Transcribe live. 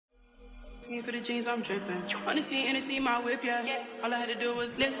16 for the jeans, I'm dripping. On the scene, and see my whip, yeah. All I had to do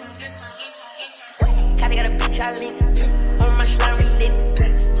was listen. Gotta got a bitch I lit. On my slurry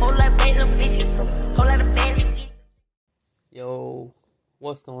lit. Whole lot of bad little bitches. Whole lot of bad bitches. Yo,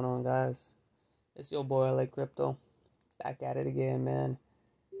 what's going on, guys? It's your boy LA Crypto. Back at it again, man.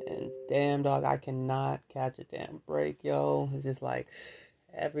 And damn, dog, I cannot catch a damn break, yo. It's just like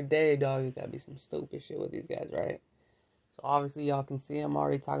every day, dog, you gotta be some stupid shit with these guys, right? So obviously y'all can see I'm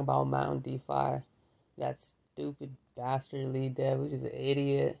already talking about Mountain Defi. That stupid bastard lead dev, who's just an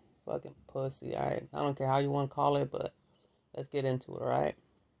idiot, fucking pussy, alright? I don't care how you want to call it, but let's get into it, alright?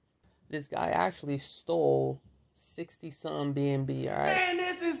 This guy actually stole 60-some BNB, alright? Man,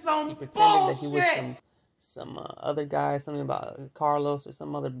 this is some He pretended bullshit. that he was some other guy, something about Carlos or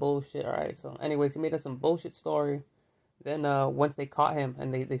some other bullshit, alright? So anyways, he made up some bullshit story. Then once they caught him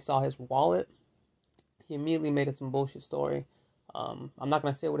and they saw his wallet, he immediately made up some bullshit story. I'm not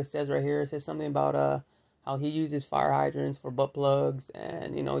going to say what it says right here. It says something about how he uses fire hydrants for butt plugs,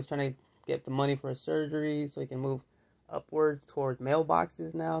 and, you know, he's trying to get the money for his surgery so he can move upwards towards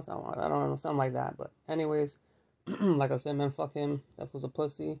mailboxes now. So I don't know, something like that. But anyways, like I said, man, fuck him. That was a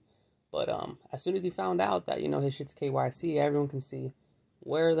pussy. But as soon as he found out that, you know, his shit's KYC, everyone can see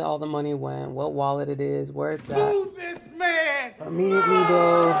where all the money went, what wallet it is, where it's at. Who's this man? Immediately,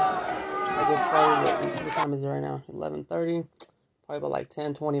 bro. I guess probably, what time is it right now? 11:30. Probably about like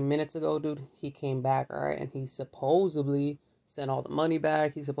 10-20 minutes ago, dude. He came back, alright, and he supposedly sent all the money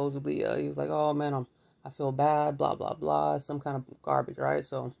back. He supposedly, he was like, oh man, I feel bad, blah blah blah, some kind of garbage, right?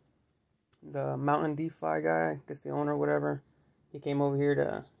 So the Mountain DeFi guy, I guess the owner, whatever, he came over here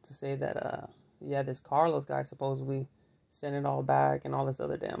to say that yeah, this Carlos guy supposedly sent it all back and all this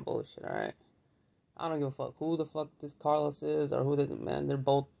other damn bullshit, alright? I don't give a fuck who the fuck this Carlos is or who the man. They're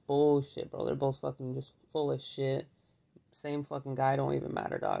both bullshit, bro. They're both fucking just full of shit. Same fucking guy, don't even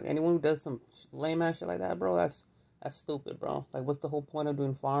matter, dog. Anyone who does some lame ass shit like that, bro, that's stupid, bro. Like, what's the whole point of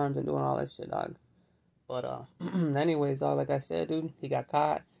doing farms and doing all that shit, dog? But anyways, dog, like I said, dude, he got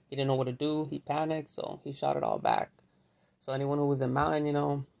caught. He didn't know what to do. He panicked, so he shot it all back. So anyone who was in Mountain, you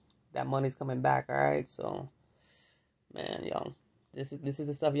know, that money's coming back, all right? So, man, yo, this is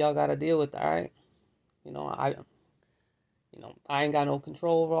the stuff y'all gotta deal with, all right? You know, I ain't got no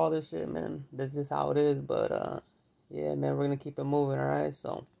control over all this shit, man. That's just how it is. But, yeah, man, we're going to keep it moving, all right?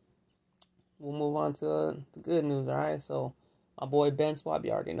 So, we'll move on to the good news, all right? So, my boy Ben Swap, you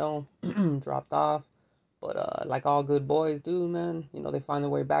already know, dropped off. But, like all good boys do, man, you know, they find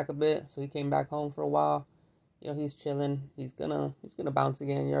their way back a bit. So, he came back home for a while. You know, he's chilling. He's gonna bounce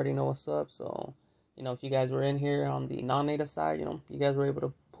again. You already know what's up. So, you know, if you guys were in here on the non-native side, you know, you guys were able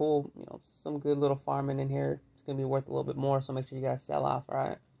to pull, you know, some good little farming in here. It's gonna be worth a little bit more, so make sure you guys sell off,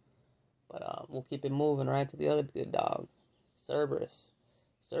 alright? But we'll keep it moving, right, to the other good dog, Cerberus.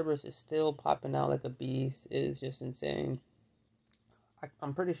 Cerberus is still popping out like a beast. It is just insane.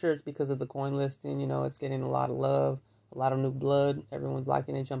 I'm pretty sure it's because of the coin listing. You know, it's getting a lot of love, a lot of new blood. Everyone's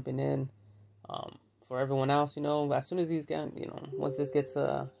liking it, jumping in. For everyone else, you know, as soon as these guys, you know, once this gets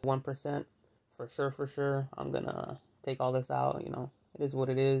 1%, for sure, I'm gonna take all this out. You know, it is what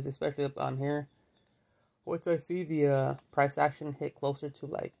it is, especially up on here. Once I see the price action hit closer to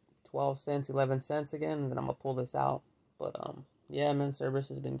like 12 cents, 11 cents again, then I'm gonna pull this out. But yeah, man, Cerberus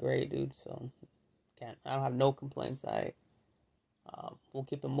has been great, dude. So I don't have no complaints. We'll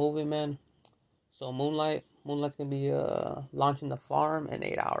keep it moving, man. So Moonlight's gonna be launching the farm in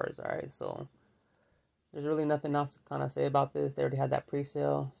 8 hours. All right, so there's really nothing else to kind of say about this. They already had that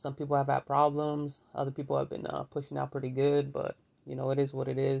pre-sale. Some people have had problems. Other people have been pushing out pretty good, but you know, it is what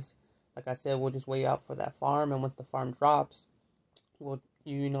it is. Like I said, we'll just wait out for that farm, and once the farm drops,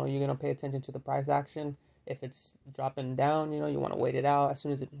 you know, you're gonna pay attention to the price action. If it's dropping down, you know, you want to wait it out. As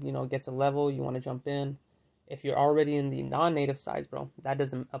soon as it, you know, gets a level, you want to jump in. If you're already in the non-native size, bro, that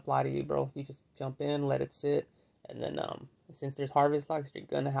doesn't apply to you, bro. You just jump in, let it sit, and then since there's harvest locks, you're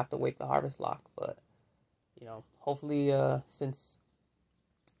gonna have to wait the harvest lock. But you know, hopefully since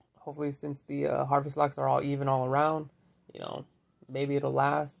the harvest locks are all even all around, you know, maybe it'll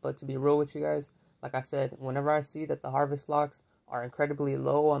last. But to be real with you guys, like I said, whenever I see that the harvest locks are incredibly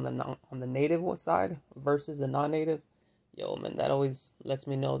low on the native side versus the non-native, yo, man, that always lets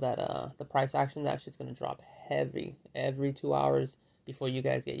me know that the price action, that shit's gonna drop heavy every 2 hours before you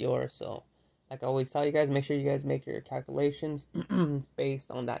guys get yours. So like I always tell you guys, make sure you guys make your calculations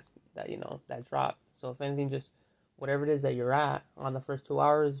based on that you know, that drop. So if anything, just whatever it is that you're at on the first 2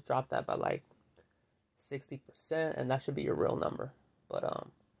 hours, drop that by like 60%, and that should be your real number. But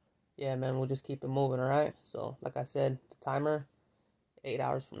yeah, man, we'll just keep it moving, all right? So like I said, the timer 8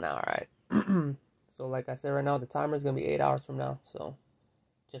 hours from now, all right? So like I said right now, the timer is gonna be 8 hours from now. So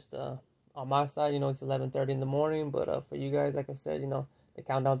just on my side, you know, it's 11:30 in the morning, but for you guys, like I said, you know, the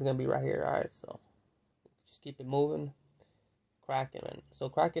countdown's gonna be right here. All right, so just keep it moving. Kraken, man. So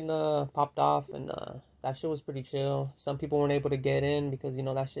Kraken popped off, and that shit was pretty chill. Some people weren't able to get in because, you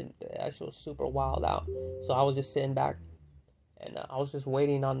know, that shit was super wild out. So I was just sitting back, and I was just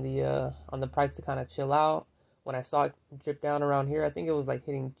waiting on the price to kind of chill out. When I saw it drip down around here, I think it was like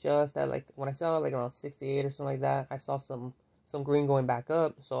hitting just at, like, when I saw it like around 68 or something like that, I saw some green going back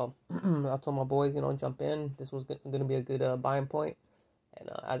up. So I told my boys, you know, jump in. This was gonna be a good buying point. And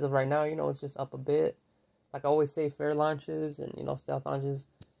as of right now, you know, it's just up a bit. Like I always say, fair launches and, you know, stealth launches,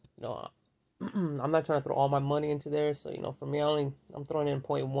 you know, I'm not trying to throw all my money into there. So, you know, for me, I'm throwing in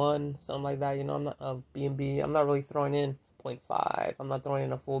 0.1, something like that. You know, I'm not BNB. I'm not really throwing in 0.5. I'm not throwing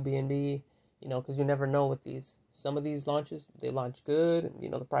in a full BNB, you know, because you never know with these. Some of these launches, they launch good. You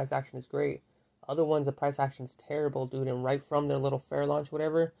know, the price action is great. Other ones, the price action is terrible, dude. And right from their little fair launch,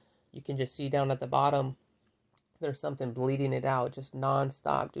 whatever, you can just see down at the bottom, there's something bleeding it out, just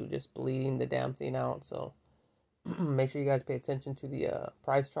non-stop, dude, just bleeding the damn thing out. So make sure you guys pay attention to the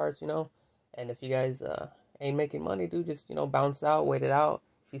price charts, you know. And if you guys ain't making money, dude, just, you know, bounce out, wait it out.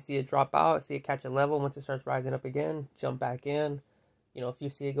 If you see it drop out, see it catch a level, once it starts rising up again, jump back in. You know, if you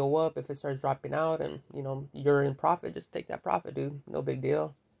see it go up, if it starts dropping out and, you know, you're in profit, just take that profit, dude. No big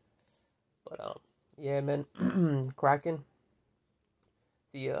deal. But yeah, man, Kraken.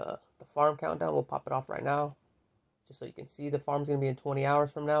 The farm countdown, we'll pop it off right now, just so you can see the farm's gonna be in 20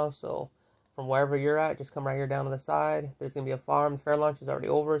 hours from now. So from wherever you're at, just come right here down to the side. There's gonna be a farm. The fair launch is already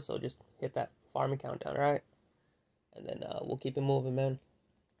over, so just hit that farming countdown, all right? And then we'll keep it moving, man.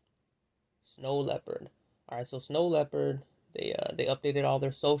 Snow Leopard. All right, so Snow Leopard, they updated all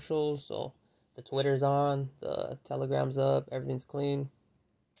their socials, so the Twitter's on, the Telegram's up, everything's clean.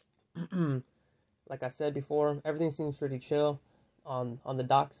 Like I said before, everything seems pretty chill. On the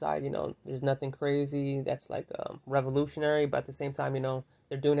doc side, you know, there's nothing crazy that's like revolutionary, but at the same time, you know,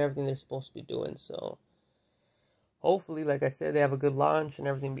 they're doing everything they're supposed to be doing. So hopefully, like I said, they have a good launch and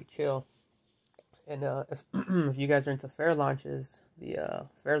everything be chill. And if if you guys are into fair launches, the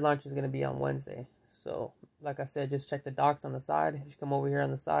fair launch is going to be on Wednesday. So like I said, just check the docs on the side. If you come over here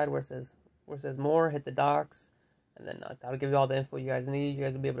on the side where it says more, hit the docs, and then that'll give you all the info you guys need. You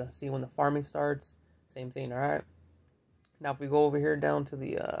guys will be able to see when the farming starts. Same thing, all right? Now, if we go over here down to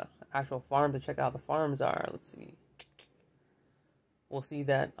the actual farm to check out the farms are, let's see. We'll see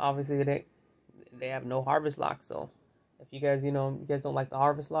that obviously they have no harvest lock. So if you guys, you know, you guys don't like the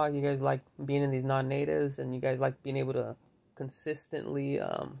harvest lock, you guys like being in these non-natives, and you guys like being able to consistently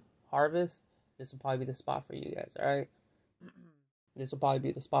harvest, this will probably be the spot for you guys, all right? This will probably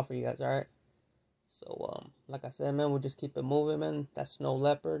be the spot for you guys, all right? So, like I said, man, we'll just keep it moving, man. That's Snow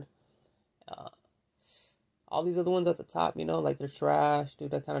Leopard. All these other ones at the top, you know, like they're trash,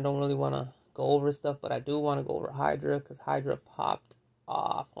 dude. I kind of don't really want to go over stuff, but I do want to go over Hydra, because Hydra popped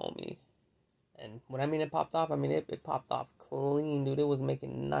off, homie. And when I mean it popped off, I mean it popped off clean, dude. It was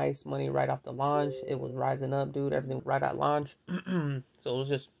making nice money right off the launch. It was rising up, dude. Everything right at launch. So it was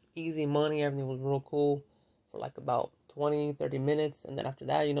just easy money. Everything was real cool for like about 20, 30 minutes. And then after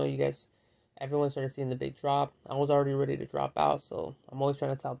that, you know, everyone started seeing the big drop. I was already ready to drop out. So I'm always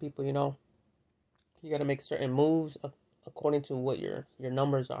trying to tell people, you know, you got to make certain moves according to what your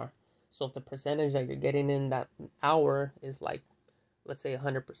numbers are. So if the percentage that you're getting in that hour is like, let's say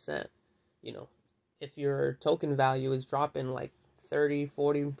 100%, you know, if your token value is dropping like 30,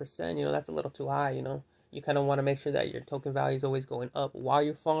 40%, you know, that's a little too high, you know. You kind of want to make sure that your token value is always going up while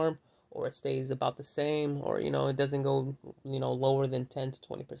you farm, or it stays about the same, or, you know, it doesn't go, you know, lower than 10 to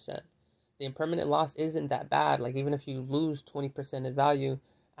 20%. The impermanent loss isn't that bad. Like, even if you lose 20% in value,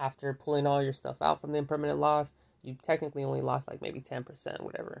 after pulling all your stuff out from the impermanent loss, you technically only lost like maybe 10%,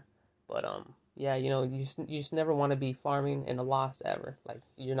 whatever. But yeah, you know, you just never want to be farming in a loss ever. Like,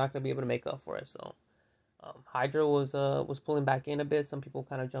 you're not gonna be able to make up for it. So Hydra was pulling back in a bit. Some people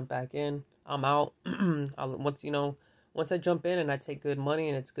kind of jump back in. I'm out. Once I jump in and I take good money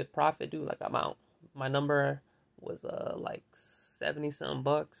and it's good profit, dude, like, I'm out. My number was like 70 something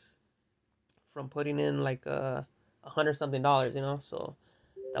bucks from putting in like $100 something, you know. So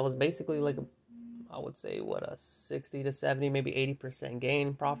that was basically like I would say a 60 to 70, maybe 80%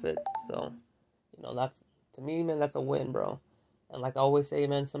 gain profit. So, you know, that's, to me, man, that's a win, bro. And like I always say,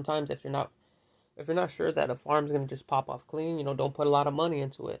 man, sometimes if you're not sure that a farm's gonna just pop off clean, you know, don't put a lot of money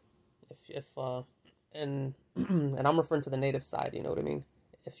into it. And I'm referring to the native side, you know what I mean?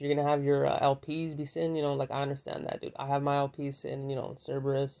 If you're gonna have your LPs be sitting, you know, like, I understand that, dude. I have my LPs sitting, you know, in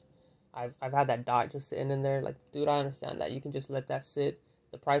Cerberus. I've had that dot just sitting in there. Like, dude, I understand that. You can just let that sit.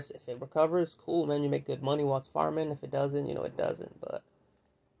 The price, if it recovers, cool, man. You make good money while it's farming. If it doesn't, you know, it doesn't. But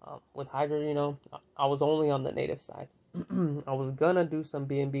with Hydra, you know, I was only on the native side. I was gonna do some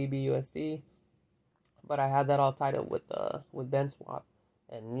BNB BUSD, but I had that all tied up with BenSwap,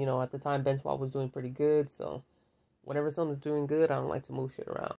 and you know, at the time BenSwap was doing pretty good. So whenever something's doing good, I don't like to move shit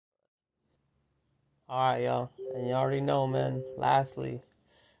around. All right, y'all, and you already know, man. Lastly,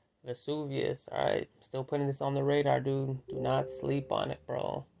 Vesuvius. All right, still putting this on the radar, dude. Do not sleep on it,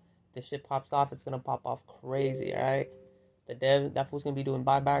 bro. If this shit pops off, it's gonna pop off crazy. All right. That fool's gonna be doing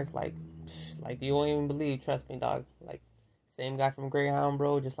buybacks like you won't even believe. Trust me, dog. Like, same guy from Greyhound,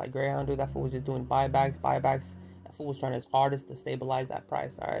 bro. Just like Greyhound, dude. That fool was just doing buybacks. That fool was trying his hardest to stabilize that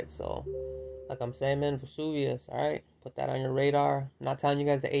price. All right, so like I'm saying, man, Vesuvius. All right, put that on your radar. I'm not telling you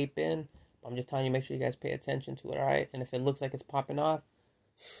guys to ape in, but I'm just telling you, make sure you guys pay attention to it. All right, and if it looks like it's popping off,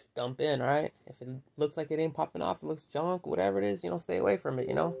 dump in. All right, if it looks like it ain't popping off, it looks junk, whatever it is, you know, stay away from it.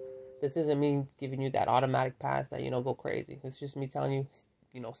 You know. This isn't me giving you that automatic pass that, you know, go crazy. It's just me telling you,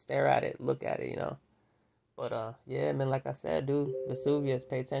 you know, stare at it, look at it, you know. But, yeah, man, like I said, dude, Vesuvius,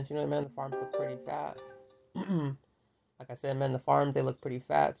 pay attention to it, man. The farms look pretty fat. Like I said, man, the farms, they look pretty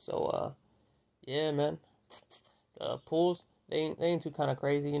fat. So, yeah, man. The pools, they ain't too kind of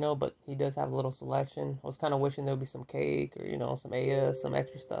crazy, you know, but he does have a little selection. I was kind of wishing there would be some cake or, you know, some ADA, some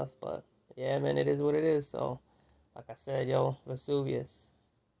extra stuff. But, yeah, man, it is what it is. So, like I said, yo, Vesuvius.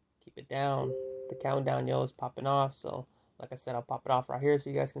 Keep it down. The countdown, yo, is popping off. So, like I said, I'll pop it off right here so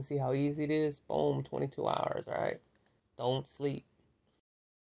you guys can see how easy it is. Boom, 22 hours, all right? Don't sleep.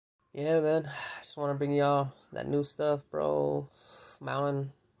 Yeah, man. I just want to bring y'all that new stuff, bro.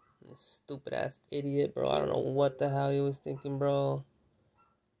 Mountain, this stupid-ass idiot, bro. I don't know what the hell he was thinking, bro.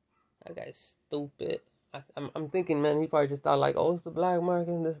 That guy's stupid. I'm thinking, man, he probably just thought, like, oh, it's the black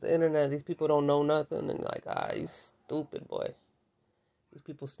market, this is the internet. These people don't know nothing. And, like, you stupid, boy. These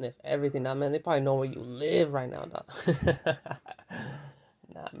people sniff everything. Nah, man, they probably know where you live right now, dog.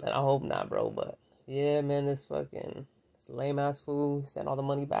 Nah, man, I hope not, bro. But, yeah, man, this lame-ass fool sent all the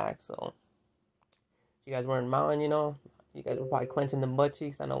money back. So, if you guys were in Mountain, you know, you guys were probably clenching them butt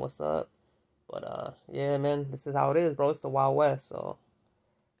cheeks. I know what's up. But, yeah, man, this is how it is, bro. It's the Wild West. So,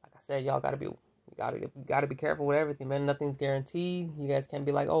 like I said, y'all gotta be careful with everything, man. Nothing's guaranteed. You guys can't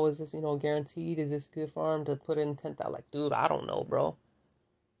be like, oh, is this, you know, guaranteed? Is this good farm to put in 10,000? Like, dude, I don't know, bro.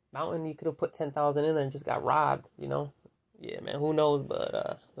 Mountain, you could have put 10,000 in there and just got robbed, you know? Yeah, man, who knows?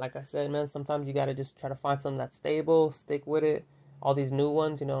 But, like I said, man, sometimes you got to just try to find something that's stable, stick with it. All these new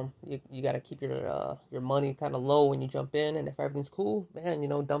ones, you know, you got to keep your money kind of low when you jump in. And if everything's cool, man, you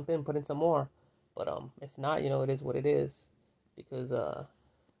know, dump in, put in some more. But, if not, you know, it is what it is. Because, that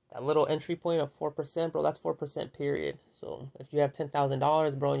little entry point of 4%, bro, that's 4% period. So, if you have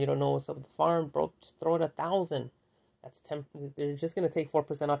 $10,000, bro, and you don't know what's up with the farm, bro, just throw in 1,000. That's 10. They're just gonna take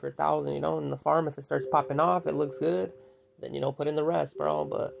 4% off your 1,000, you know. In the farm, if it starts popping off, it looks good. Then, you know, put in the rest, bro.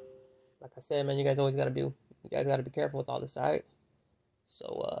 But like I said, man, you guys gotta be careful with all this, alright?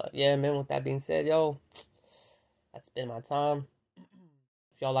 So, yeah, man. With that being said, yo, that's been my time.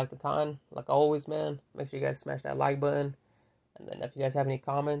 If y'all like the content, like always, man, make sure you guys smash that like button. And then if you guys have any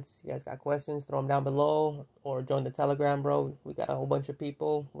comments, you guys got questions, throw them down below or join the Telegram, bro. We got a whole bunch of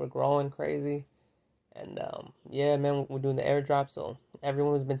people. We're growing crazy. And, yeah, man, we're doing the airdrop, so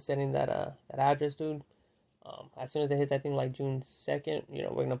everyone has been sending that address, dude. As soon as it hits, I think, like, June 2nd, you know,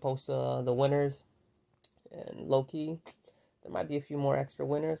 we're going to post the winners. And low-key, there might be a few more extra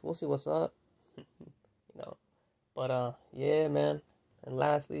winners. We'll see what's up, you know. But, yeah, man. And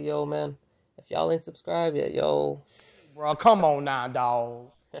lastly, yo, man, if y'all ain't subscribed yet, yo. Bro, come on now,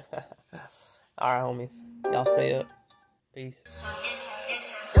 dog. All right, homies. Y'all stay up. Peace.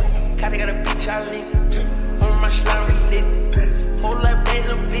 Kinda got a bitch I live on my slime lit. Whole lot of bad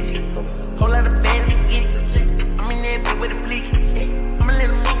little bitches, whole lot of bad niggas. I'm in there with a bleak. I'ma let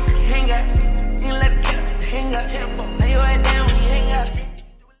them hang out, ain't let them hang out.